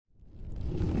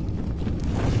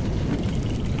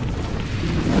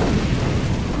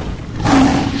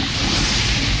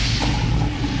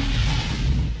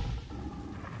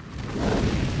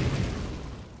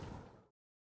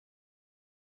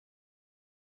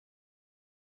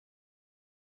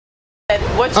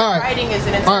What you're writing is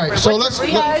an interpretation. All right, so let's. I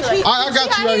got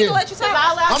you right here.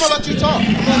 I'm gonna let you talk.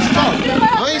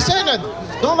 I ain't saying nothing.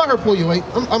 Don't let her pull you weight.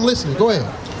 I'm listening. Go ahead.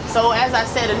 So as I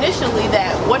said initially,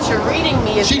 that what you're reading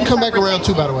me is she can come back around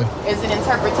too, by the way. Is an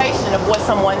interpretation of what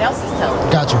someone else is telling.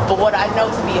 Gotcha. But what I know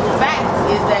to be a fact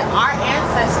is that our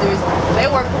ancestors, they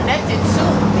were connected to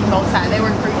the Most High. They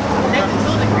were connected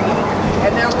to the Creator,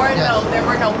 and there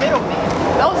were no middlemen.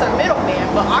 Those are middlemen,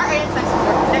 but our ancestors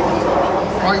were connected to the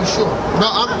Most High. Are you sure? No,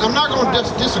 I'm not going to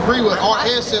disagree with our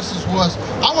ancestors was.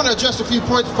 I want to adjust a few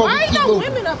points before we keep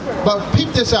moving. Women up here? But peep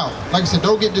this out. Like I said,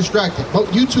 don't get distracted.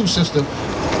 But you too, sister.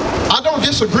 I don't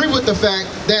disagree with the fact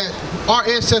that our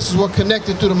ancestors were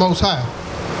connected to the Most High.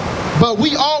 But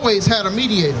we always had a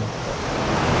mediator.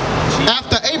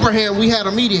 After Abraham, we had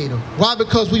a mediator. Why?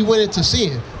 Because we went into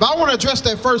sin. But I want to address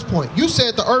that first point. You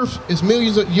said the earth is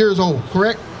millions of years old,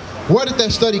 correct? Where did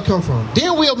that study come from?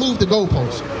 Then we'll move the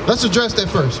goalposts. Let's address that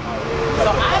first. So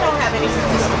I don't have any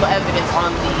statistical evidence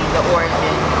on the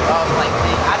origin of like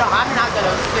things. I'm not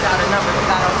gonna spit out a number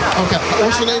because I don't know. Okay.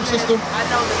 What's your name, sister? I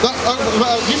know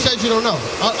that. You said you don't know.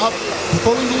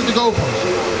 Before we move the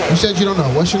goalposts, you said you don't know.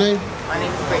 What's your name? My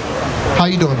name is Brittany. How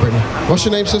you doing, Brittany? What's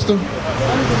your name, sister?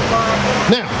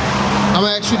 Now, I'm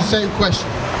gonna ask you the same question.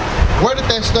 Where did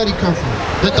that study come from?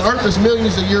 That the earth is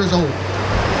millions of years old.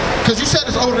 Because you said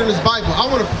it's older than this Bible. I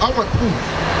want proof.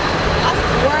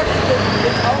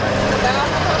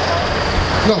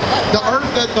 No, the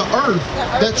earth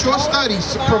that your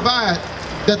studies provide,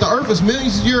 that the earth is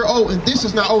millions of years old, and this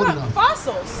is not old enough.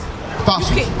 Fossils.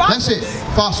 Fossils. That's it.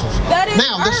 Fossils.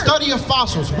 Now, the study of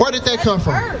fossils. Where did that come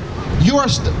from? You are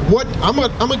what? I'm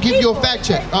gonna give you a fact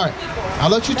check. All right. I'll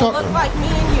let you talk. Look like me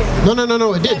and you.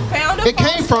 No, it didn't. It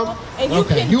came from.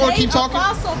 Okay, you want to keep talking?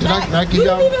 Did I give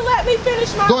y'all? You didn't even let me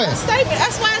finish my statement.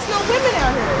 That's why there's no women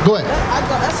out here. Go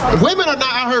ahead. Women are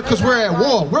not out here because we're at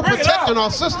war. We're protecting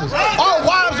our sisters. Our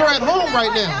wives are at home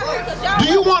right now. Do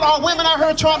you want our women out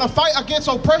here trying to fight against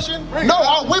oppression? No,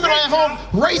 our women are at home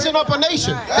raising up a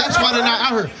nation. That's why they're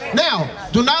not out here. Now,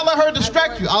 do not let her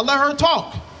distract you. I'll let her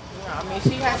talk. I mean,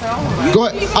 she has her own. Go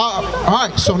ahead. All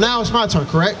right, so now it's my turn,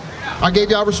 correct? I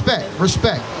gave y'all respect.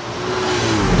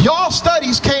 Y'all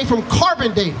studies came from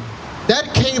carbon dating.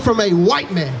 That came from a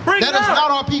white man. That is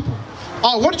not our people.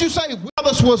 What did you say?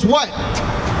 Brothers was what?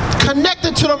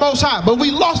 Connected to the Most High. But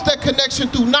we lost that connection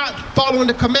through not following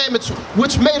the commandments,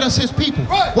 which made us his people.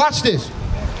 Watch this.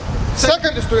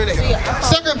 Second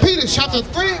Peter chapter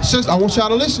 3 says, I want y'all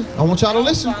to listen.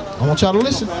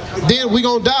 Then we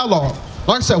gonna dialogue.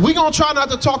 Like I said, we're going to try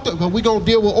not to talk, but we're going to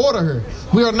deal with order here.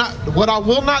 We are not. What I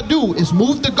will not do is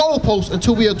move the goalposts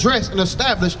until we address and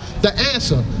establish the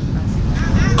answer.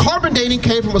 Carbon dating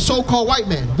came from a so-called white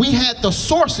man. We had the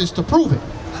sources to prove it.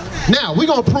 Now, we're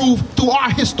going to prove through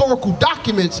our historical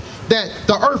documents that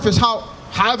the earth is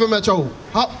however much old.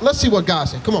 Let's see what God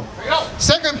said. Come on.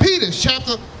 2 Peter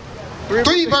chapter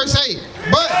 3 verse 8.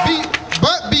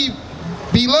 But be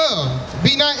beloved,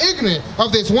 be not ignorant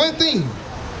of this one thing.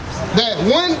 That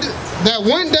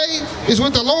one day is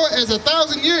with the Lord as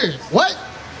 1,000 years. What?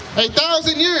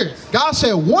 1,000 years. God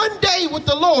said 1 day with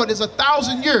the Lord is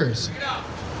 1,000 years.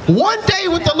 1 day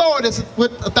with the Lord is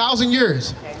with 1,000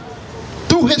 years.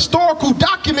 Through historical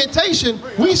documentation,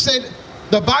 we said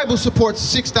the Bible supports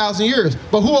 6,000 years.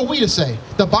 But who are we to say?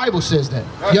 The Bible says that.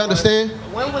 You understand?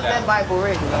 When was that Bible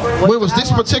written? When was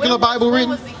this particular Bible written?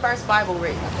 When was the first Bible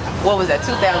written? What was that,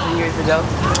 2,000 years ago?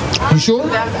 You sure?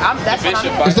 That's what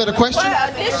I'm Is that a question?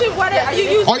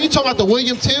 Are you talking about the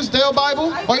William Tisdale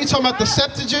Bible? Are you talking about the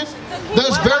Septuagint?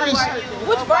 There's various.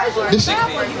 Which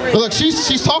version? Look,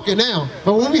 she's talking now.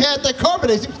 But when we had that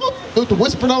carbonate, she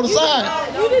whispering on the side.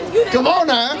 Come on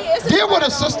now. Deal with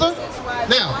us, sister.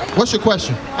 Now, what's your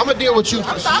question? I'm going to deal with you.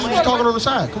 She's talking on the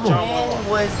side. Come on.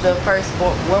 When was the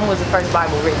first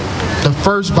Bible written? The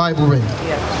first Bible written.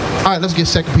 Yeah. All right, let's get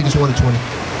 2 Peter 1:20.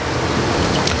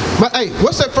 But hey,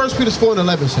 what's that 1 Peter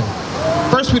 4:11 say?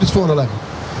 1 Peter 4:11.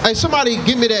 Hey, somebody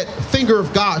give me that finger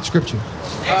of God scripture.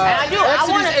 And I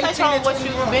want to touch on what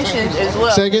you mentioned as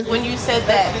well. Say again? When you said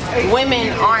that women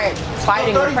aren't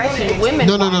fighting oppression, women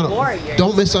are warriors.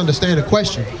 Don't misunderstand the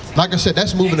question. Like I said,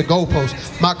 that's moving the goalpost.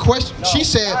 My question, she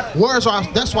said,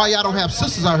 that's why y'all don't have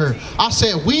sisters out here. I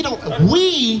said, we,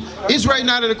 Israel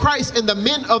United in Christ, and the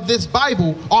men of this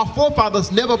Bible, our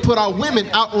forefathers never put our women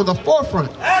out on the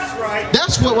forefront. That's right.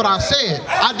 That's what I said.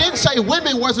 I didn't say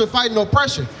women wasn't fighting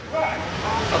oppression.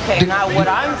 Okay, now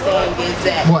what I'm saying is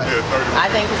that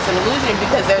I think it's an illusion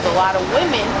because there's a lot of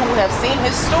women who have seen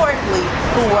historically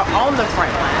who were on the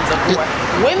front lines of war.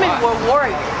 Women were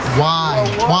warriors. Why?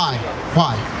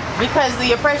 Why? Because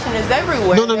the oppression is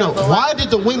everywhere. No. Why did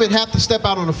the women have to step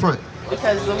out on the front?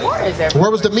 Because the war is everywhere.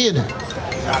 Where was the men at?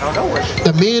 I don't know where.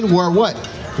 The men were what?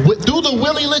 Through the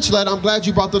Willie Lynch letter, I'm glad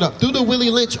you brought that up. Through the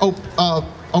Willie Lynch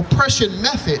oppression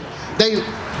method, they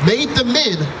made the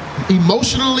men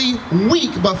emotionally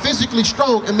weak but physically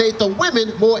strong and made the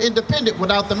women more independent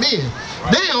without the men.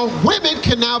 Now, women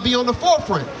can now be on the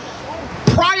forefront.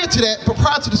 Prior to that,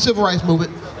 prior to the civil rights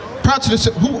movement, prior to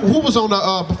the, who was on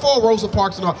the, before Rosa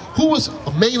Parks and all, who was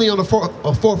mainly on the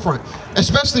forefront,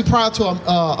 especially prior to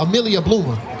Amelia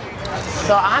Bloomer?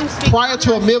 So I'm speaking. Prior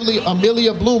to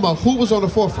Amelia Bloomer, who was on the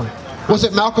forefront? Was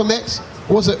it Malcolm X?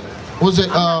 Was it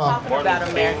talking about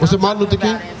America. Was it Martin Luther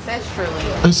King?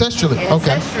 Ancestrally.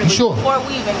 Okay. You sure? Before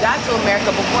we even got to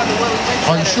America, before the Willie Lynch.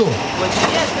 Are you sure? Which,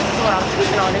 yes, this is what I'm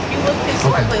speaking on. If you look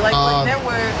historically, like when there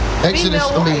were Exodus,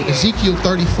 Ezekiel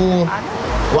 34.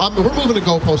 Well, we're moving the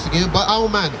goalpost again, but I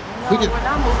don't mind it. No, we're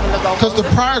not moving the goalpost. Because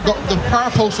the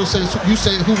prior poster says, you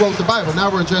said who wrote the Bible.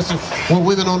 Now we're addressing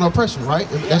women on oppression, right?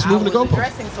 That's moving the goalpost.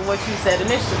 Addressing to what you said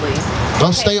initially.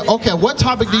 Let's stay. Okay, what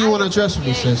topic do you want to address with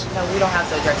me, sis? No, we don't have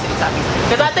to address any topics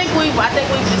because I think we've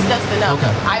discussed enough.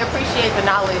 Okay. I appreciate the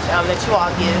knowledge that you all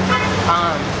give.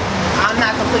 I'm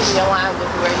not completely aligned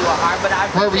with where you are, but I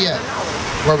appreciate the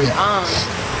knowledge. Where we at?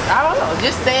 I don't know.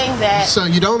 Just saying that. So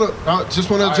you don't. Just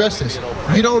want to address this.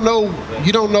 You don't know.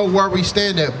 You don't know where we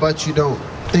stand at, but you don't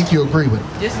think you agree with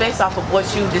it. Just based off of what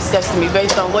you discussed to me,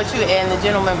 based on what you and the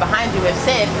gentleman behind you have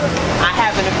said, I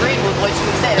haven't agreed with what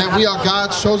you said. That we are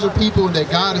God's chosen people, and that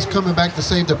God is coming back to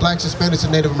save the blacks, Hispanics,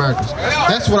 and Native Americans.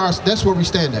 That's where we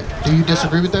stand at. Do you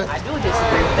disagree with that? I do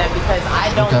disagree with that because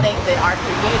I don't think that our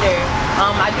Creator.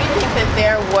 I do think that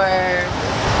there were.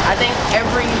 I think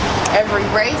every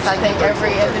race, I think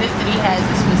every ethnicity has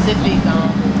a specific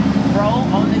role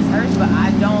on this earth, but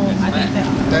I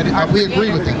think that we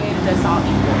agree with that. Us all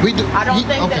equal. We do. I don't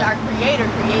think that our Creator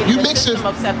created a system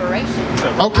of separation.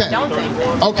 Okay. I don't think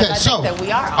that. Okay, so I think that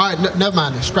we are all right, never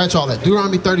mind. Scratch all that.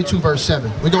 Deuteronomy 32 verse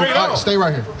 7. We're gonna stay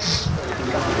right here.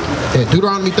 Yeah,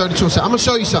 Deuteronomy 32 7. I'm gonna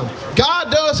show you something.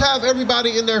 God does have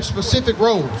everybody in their specific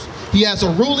roles. He has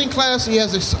a ruling class, he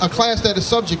has a class that is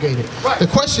subjugated. Right. The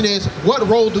question is, what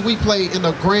role do we play in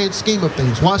the grand scheme of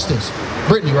things? Watch this.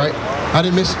 Brittany, right? I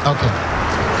didn't miss, okay.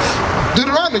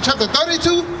 Deuteronomy chapter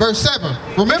 32, verse 7.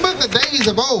 Remember the days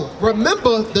of old.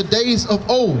 Remember the days of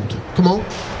old. Come on.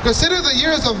 Consider the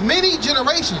years of many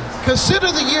generations. Consider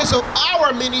the years of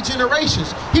our many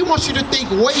generations. He wants you to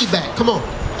think way back. Come on.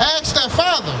 Ask thy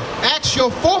father. Ask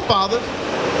your forefather,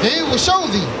 and he will show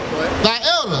thee thy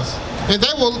elders. And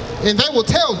they will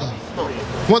tell thee.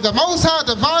 When the Most High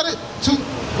divided to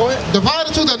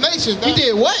the nations, he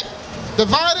did what?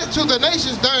 Divided to the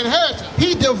nations their inheritance.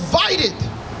 He divided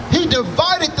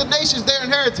the nations their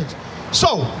inheritance.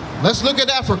 So let's look at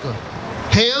Africa.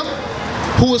 Ham,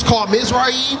 who is called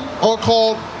Mizraim or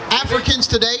called Africans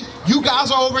today, you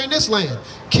guys are over in this land.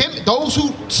 Those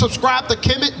who subscribe to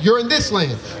Kemet, you're in this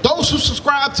land. Those who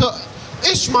subscribe to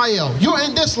Ishmael, you're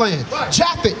in this land. Right.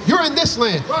 Japhet, you're in this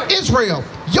land. Right. Israel,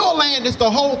 your land is the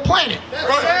whole planet.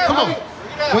 Right. Come on.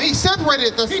 When he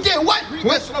separated, he did what?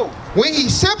 When he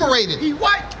separated, he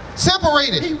what?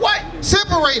 Separated. He what?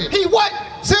 Separated. He what?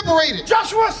 Separated.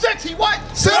 Joshua 6, he what?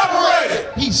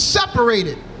 Separated. He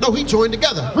separated. No, he joined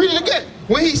together. Read it again.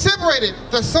 When he separated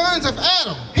the sons of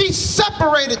Adam, he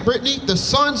separated, Brittany, the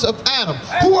sons of Adam.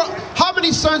 How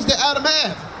many sons did Adam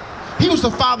have? He was the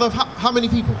father of how many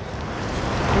people?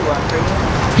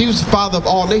 He was the father of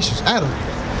all nations, Adam.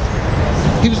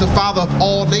 He was the father of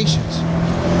all nations.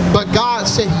 But God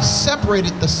said he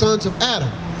separated the sons of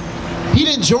Adam. He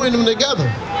didn't join them together.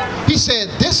 He said,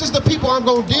 this is the people I'm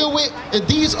going to deal with, and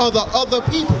these are the other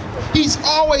people. He's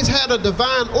always had a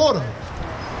divine order.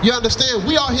 You understand?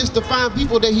 We are his divine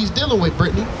people that he's dealing with,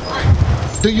 Brittany.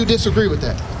 Do you disagree with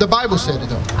that? The Bible said it,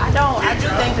 though. I don't. I do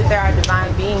think that there are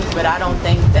divine beings, but I don't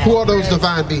think that... Who are those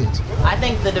divine beings? I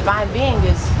think the divine being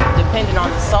is dependent on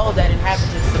the soul that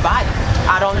inhabits the body.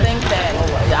 I don't think that...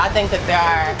 I think that there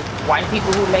are white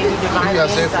people who may be divine beings.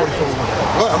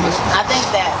 I think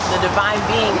that the divine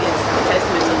being is a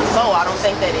testament to the soul. I don't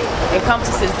think that it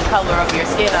encompasses the color of your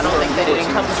skin. I don't think that it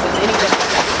encompasses anything that's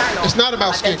external. It's not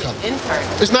about skin color.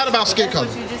 It's not about skin color.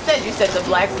 That's what you just said. You said the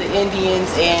blacks, the Indians,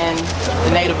 and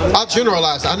the Native Americans. I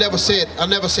generalized. I never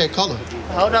said color.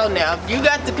 Hold on now. You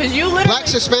got to, because you literally...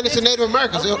 Blacks, Hispanics, and Native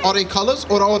Americans. Are they colors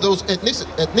or are those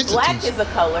ethnicities? Black is a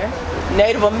color.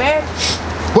 Native Americans.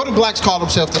 What do blacks call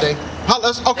themselves today?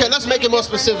 Let's make it more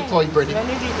specific for you, Brittany.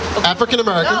 African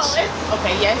Americans. No,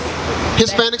 okay, yes.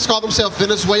 Hispanics call themselves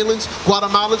Venezuelans,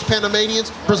 Guatemalans,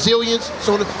 Panamanians, Brazilians.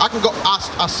 So I can go.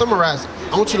 I summarize it.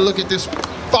 I want you to look at this.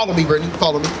 Follow me, Brittany.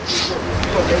 Follow me.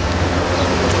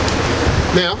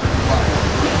 Now,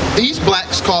 These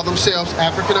blacks call themselves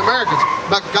African Americans.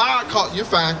 But God called, you're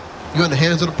fine. You're in the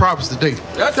hands of the prophets today.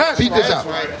 Peep this out.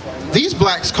 These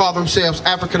blacks call themselves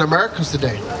African Americans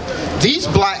today. These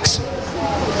blacks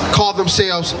call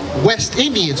themselves West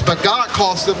Indians, but God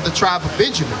calls them the tribe of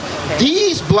Benjamin.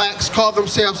 These blacks call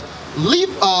themselves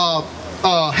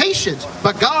Haitians,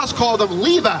 but God's called them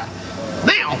Levi.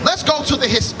 Now, let's go to the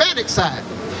Hispanic side.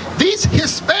 These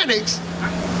Hispanics,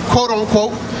 quote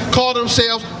unquote, call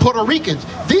themselves Puerto Ricans.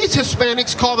 These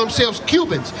Hispanics call themselves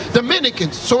Cubans,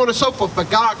 Dominicans, so on and so forth, but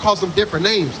God calls them different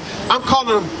names. I'm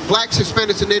calling them blacks,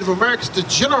 Hispanics, and Native Americans to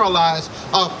generalize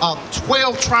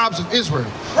 12 tribes of Israel,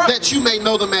 that you may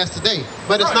know them as today.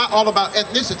 But it's not all about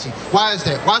ethnicity. Why is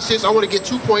that? Watch this. I want to get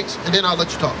 2 points, and then I'll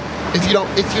let you talk. If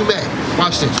you may.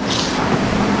 Watch this.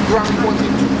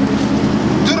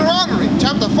 Deuteronomy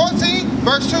chapter 14,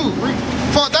 verse 2.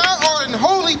 For thou art an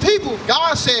holy people.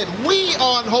 God said we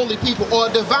are an holy people, or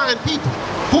a divine people.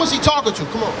 Who is he talking to?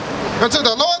 Come on. Unto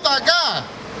the Lord thy God,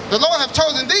 the Lord have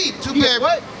chosen thee to be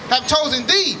have chosen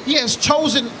thee. He has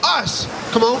chosen us.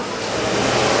 Come on.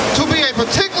 To be a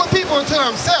particular people unto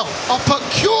himself. A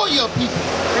peculiar people.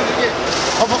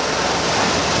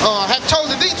 Have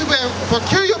chosen thee to be a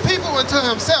peculiar people unto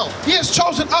himself. He has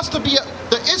chosen us to be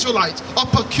the Israelites, a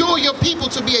peculiar people,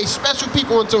 to be a special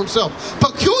people unto himself.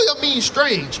 Peculiar means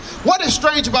strange. What is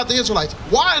strange about the Israelites?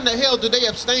 Why in the hell do they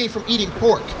abstain from eating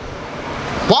pork?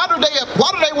 Why do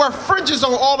they wear fringes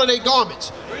on all of their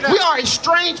garments? We are a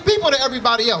strange people to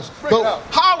everybody else. But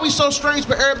how are we so strange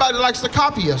but everybody likes to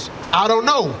copy us? I don't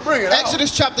know.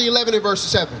 Exodus chapter 11 and verse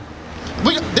 7.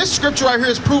 This scripture right here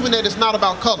is proving that it's not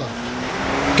about color.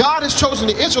 God has chosen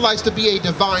the Israelites to be a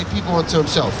divine people unto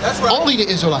himself. That's right. Only the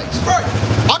Israelites. Right.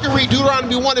 I can read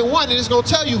Deuteronomy 1 and 1 and it's going to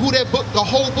tell you who that book, the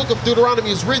whole book of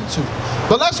Deuteronomy is written to.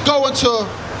 But let's go into,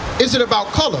 is it about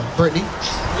color, Brittany?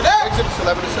 Exodus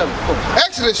 11 and 7.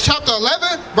 Exodus chapter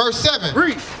 11, verse 7.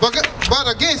 Read. But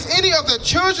against any of the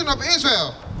children of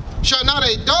Israel shall not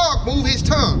a dog move his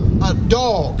tongue. A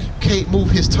dog can't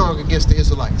move his tongue against the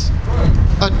Israelites.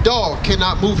 A dog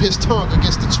cannot move his tongue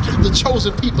against the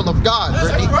chosen people of God.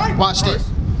 Right. Watch this.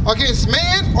 Against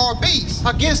man or beast.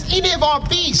 Against any of our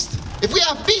beasts. If we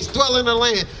have beasts dwelling in the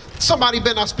land, somebody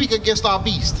better not speak against our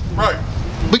beast. Right.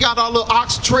 We got our little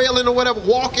ox trailing or whatever,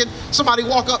 walking. Somebody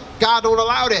walk up. God don't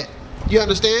allow that. You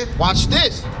understand? Watch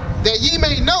this. That ye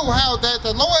may know how that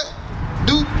the Lord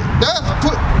does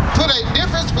put a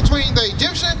difference between the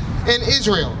Egyptian and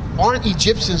Israel. Aren't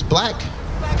Egyptians black?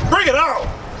 Bring it on.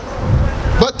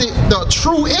 But the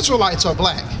true Israelites are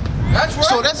black. That's right.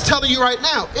 So that's telling you right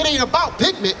now, it ain't about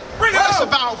pigment. It's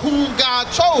about whom God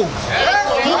chose.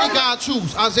 Who did God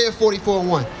choose? Isaiah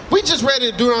 44:1. We just read it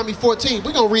in Deuteronomy 14.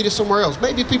 We're gonna read it somewhere else.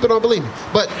 Maybe people don't believe me,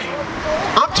 but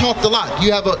I've talked a lot. Do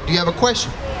you have a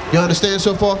question? You understand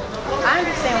so far? I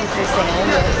understand what you're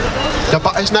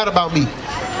saying. It's not about me.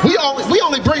 We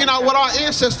only bringing out what our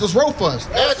ancestors wrote for us.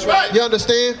 That's right. You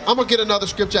understand? I'm gonna get another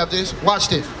scripture after this. Watch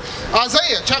this.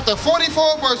 Isaiah chapter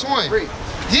 44 verse 1. Read.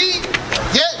 Ye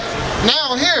yet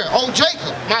now hear, O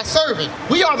Jacob, my servant.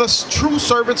 We are the true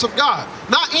servants of God.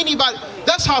 Not anybody.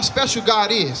 That's how special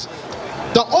God is.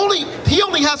 He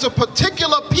only has a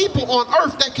particular people on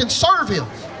earth that can serve him.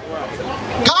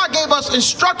 God gave us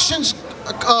instructions,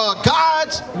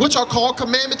 guides, which are called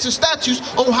commandments and statutes,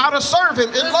 on how to serve him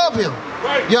and love him.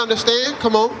 You understand?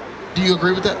 Come on. Do you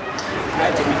agree with that?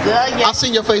 Yeah. I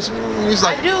seen your face. He's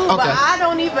like, I do, okay. But I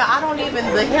don't even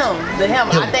the him.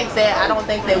 I don't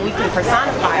think that we can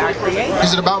personify our creator.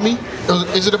 Is it about me?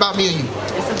 Is it about me or you?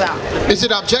 It's about. Is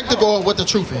it objective or what the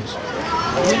truth is?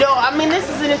 You know, I mean, this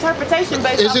is an interpretation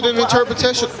based. Is it an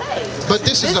interpretation? But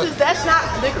that's not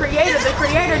the creator. The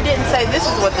creator didn't say this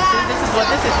is what this is. This is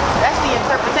what this is. That's the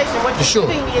interpretation. What you're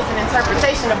giving me is an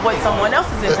interpretation of what someone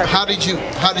else is interpreting.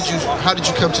 How did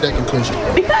you come to that conclusion?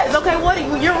 Because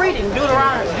you're reading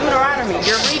Deuteronomy.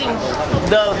 You're reading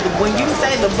when you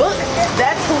say the book,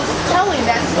 that's who's telling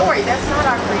that story. That's not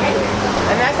our creator,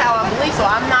 and that's how I believe. So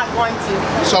I'm not going to.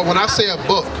 So when I say a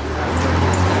book,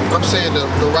 I'm saying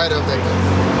the writer of that book.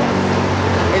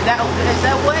 Is that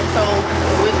what? So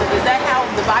is that how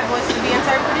the Bible is to be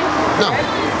interpreted? No.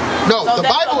 No, so the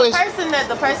Bible is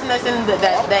the person that's in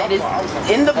that is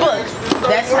in the book.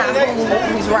 That's not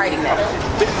who's writing that.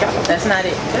 That's not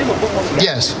it.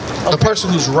 Yes, the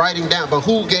person who's writing down, but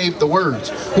who gave the words?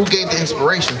 Who gave the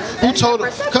inspiration? Who told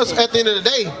them? Because at the end of the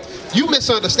day, you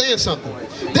misunderstand something.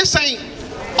 This ain't.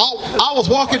 I was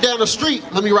walking down the street.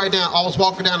 Let me write down. I was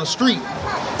walking down the street.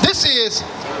 This is,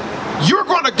 you're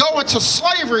going to go into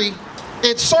slavery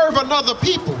and serve another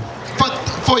people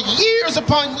for years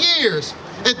upon years.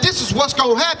 and this is what's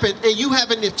going to happen, and you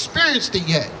haven't experienced it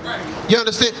yet. You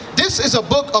understand? This is a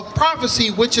book of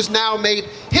prophecy which is now made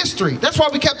history. That's why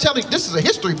we kept telling you this is a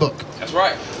history book. That's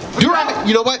right. Deuteronomy,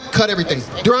 you know what? Cut everything.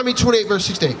 Deuteronomy 28 verse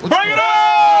 16. Bring it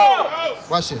up!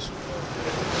 Watch this.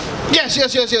 Yes.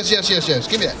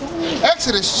 Give me that.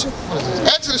 Exodus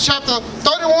chapter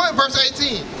 31 verse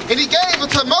 18. And he gave it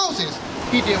to Moses.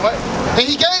 He did what? And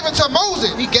he gave it to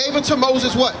Moses. He gave it to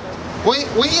Moses what?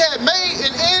 When he had made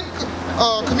an end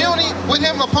communing with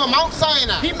him upon Mount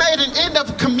Sinai. He made an end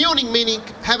of communing, meaning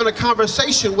having a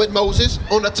conversation with Moses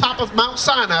on the top of Mount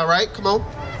Sinai, right? Come on.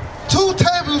 2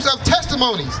 tables of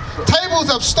testimonies, tables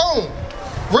of stone,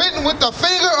 written with the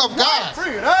finger of God.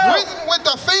 Written with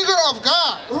the finger of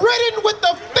God. Written with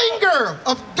the finger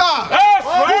of God.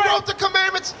 Who wrote the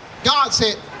commandments? God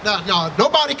said, no,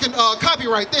 nobody can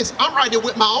copyright this. I'm writing it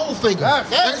with my own finger.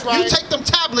 That's right. You take them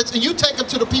tablets and you take them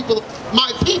to the people,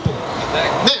 my people.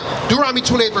 Now, Deuteronomy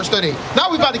 28 verse 38. Now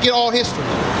we about to get all history.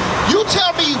 You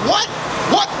tell me what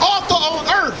author on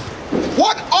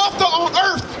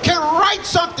earth can write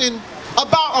something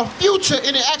about a future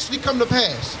and it actually come to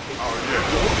pass?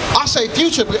 I say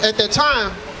future, but at that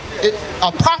time,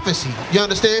 a prophecy. You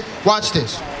understand? Watch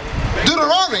this.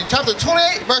 Deuteronomy chapter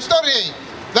 28 verse 38.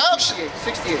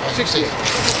 68.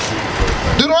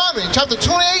 Deuteronomy chapter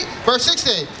 28 verse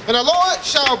 68. And the Lord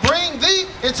shall bring thee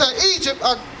into Egypt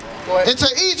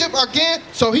again.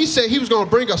 So he said he was going to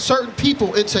bring a certain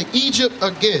people into Egypt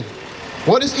again.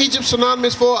 What is Egypt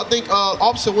synonymous for? I think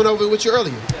Officer went over it with you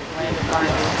earlier.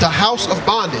 The house of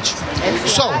bondage. And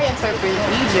so I interpret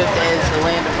Egypt as the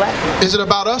land of black people. Is it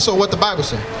about us or what the Bible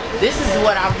says? This is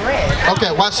what I've read.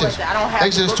 Okay, watch this. I don't have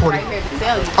Exodus 20. right here to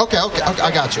tell you. Okay,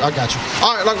 I got you.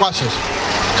 All right, watch this.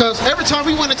 Because every time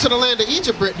we went into the land of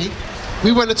Egypt, Brittany,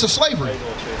 we went into slavery.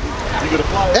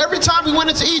 Every time we went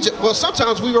into Egypt, well,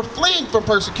 sometimes we were fleeing from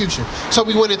persecution, so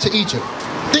we went into Egypt,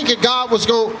 thinking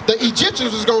the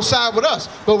Egyptians was going to side with us,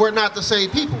 but we're not the same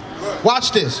people.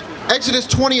 Watch this. Exodus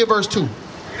 20 and verse 2.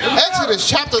 Exodus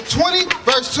chapter 20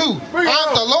 verse 2. I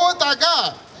am the Lord thy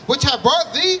God, which have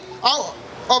brought thee out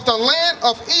of the land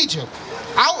of Egypt,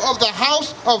 out of the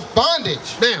house of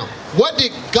bondage. Now, what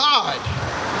did God,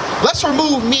 let's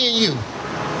remove me and you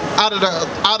out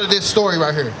of this story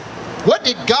right here. What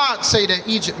did God say that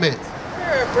Egypt meant?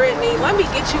 Brittany, let me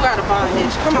get you out of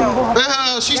bondage. Come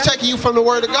on. She's taking you from the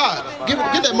word of God. Give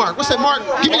that mark. What's that mark?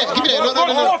 Give me that.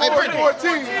 No. Hey, Brittany.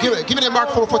 Give me that mark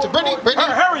 414. Brittany.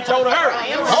 Hurry, Jonah, hurry.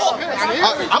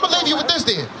 I'm going to leave you with this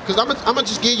then, because I'm going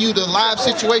to just give you the live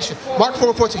situation. Mark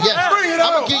 414. Yes. I'm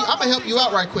going to help you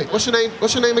out right quick. What's your name?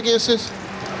 What's your name again, sis?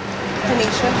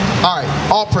 Tanisha. All right.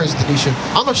 All praise Tanisha.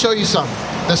 I'm going to show you something.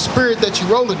 The spirit that you're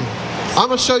rolling in. I'm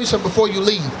going to show you something before you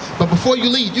leave. But before you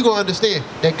leave, you're going to understand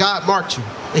that God marked you.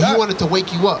 And he wanted to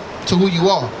wake you up to who you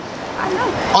are. I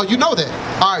know that. Oh, you know that.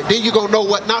 All right, then you're going to know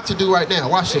what not to do right now.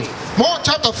 Watch this. Mark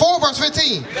chapter 4 verse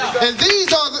 15. And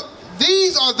these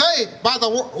are they by the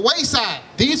wayside.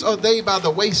 These are they by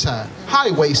the wayside.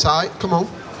 Hi, wayside. Come on.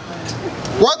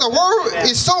 Where the word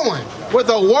is sown. Where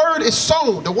the word is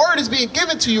sown. The word is being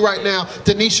given to you right now,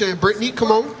 Tanisha and Brittany.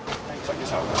 Come on.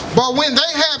 But when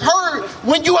they have heard,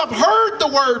 when you have heard the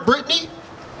word, Brittany,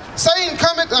 Satan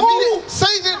cometh immediately.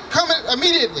 Satan cometh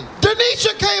immediately.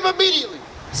 Tanisha came immediately.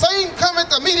 Satan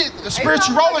cometh immediately. The spirit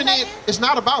you're rolling in is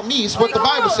not about me. It's what the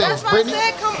Bible says, Brittany.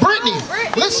 Brittany,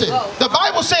 listen. The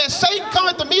Bible says Satan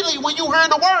cometh immediately when you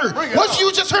heard the word. Once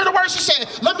you just heard the word, she said,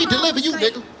 let me deliver you,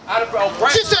 nigga.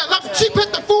 She said, she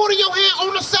put the food in your hand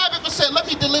on the Sabbath and said, let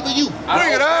me deliver you.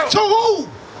 Bring it out. To who?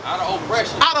 Out of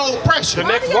oppression. Out of oppression. The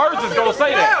next words is going to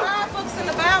say that.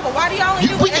 Why do y'all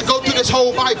we can go through this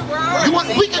whole Bible.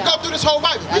 We can go through this whole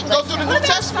Bible. We can go through the New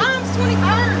Testament. Psalms 23.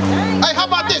 Hey, how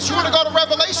about this? You want to go to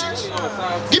Revelations?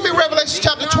 Give me Revelation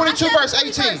chapter 22, verse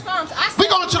 18. We're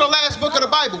going to the last book of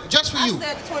the Bible, just for you.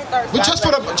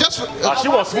 She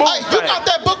wants smooth. Hey, you got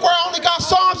that book where I only got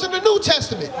Psalms in the New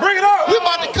Testament. Bring it up. We're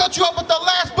about to cut you up with the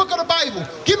last book of the Bible.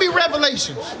 Give me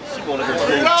Revelations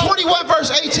 21,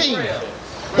 verse 18.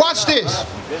 Watch this.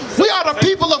 We are the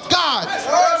people of God.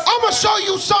 I'm going to show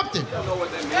you something.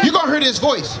 You're going to hear this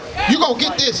voice. You're going to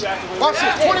get this. Watch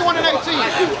it. 21 and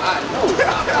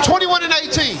 18. 21 and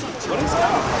 18.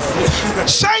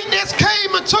 Satan just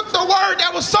came and took the word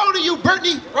that was sown to you,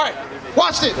 Brittany. Right.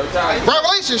 Watch it.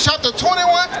 Revelation chapter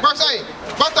 21, verse 8.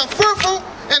 But the fearful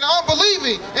and the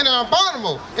unbelieving and the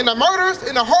abominable and the murderers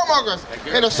and the whoremongers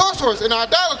and the sorcerers and the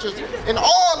idolaters and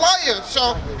all liars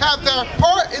shall have their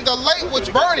part in the lake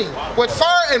which burning with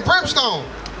fire and brimstone.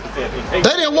 They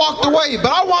didn't walk away,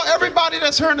 but I want everybody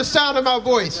that's hearing the sound of my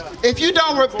voice. If you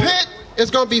don't repent,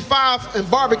 it's going to be fire and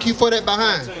barbecue for that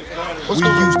behind. We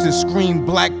used to scream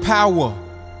black power,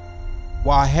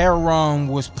 while heroin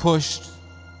was pushed.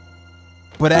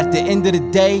 But at the end of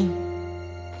the day,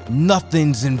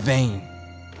 nothing's in vain.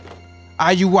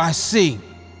 IUIC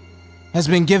has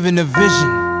been given a vision.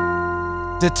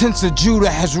 The tents of Judah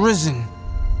has risen.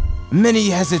 Many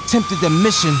has attempted the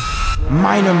mission,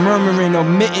 minor murmuring,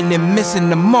 omitting, and missing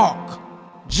the mark.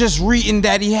 Just reading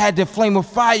that he had the flame of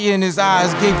fire in his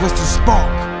eyes gave us the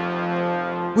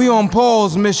spark. We on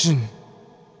Paul's mission.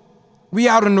 We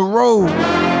out on the road,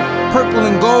 purple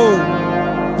and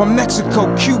gold, from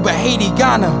Mexico, Cuba, Haiti,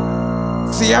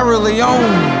 Ghana, Sierra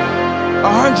Leone.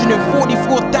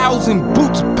 144,000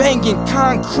 boots banging,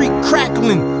 concrete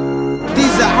crackling.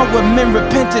 These are how men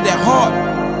repented at heart.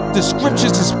 The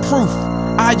scriptures is proof.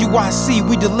 IUIC,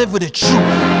 we deliver the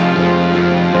truth.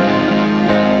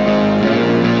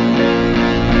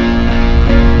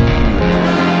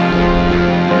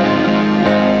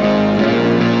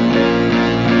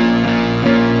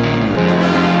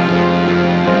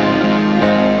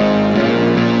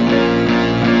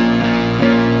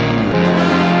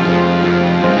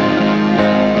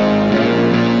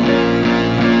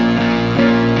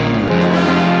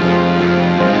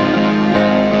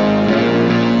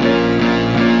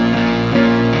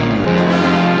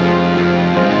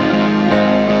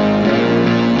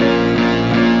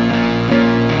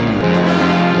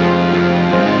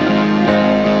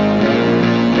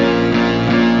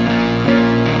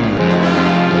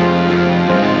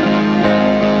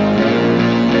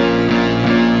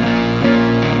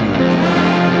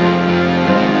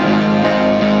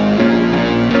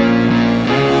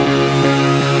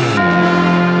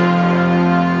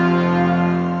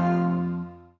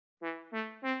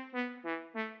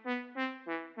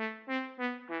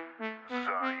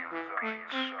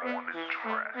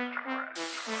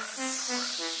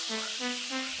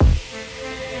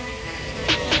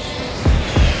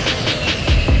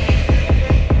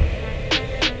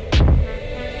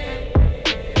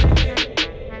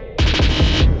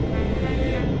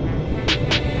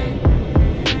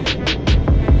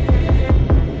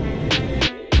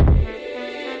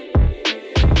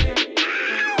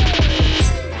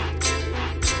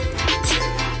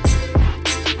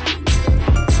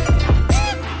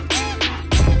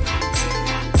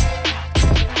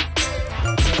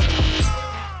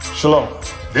 Shalom.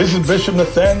 This is Bishop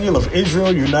Nathaniel of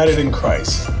Israel United in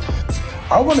Christ.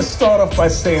 I want to start off by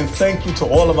saying thank you to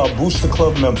all of our Booster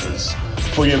Club members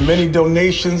for your many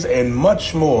donations and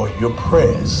much more, your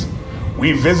prayers.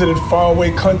 We visited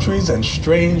faraway countries and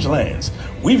strange lands.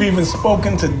 We've even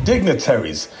spoken to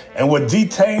dignitaries and were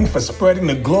detained for spreading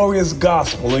the glorious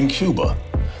gospel in Cuba.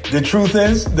 The truth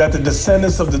is that the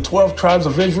descendants of the 12 tribes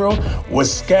of Israel were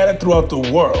scattered throughout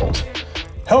the world.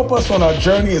 Help us on our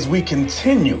journey as we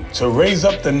continue to raise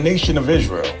up the nation of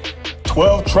Israel.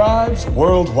 12 tribes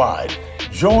worldwide.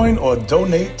 Join or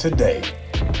donate today.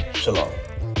 Shalom.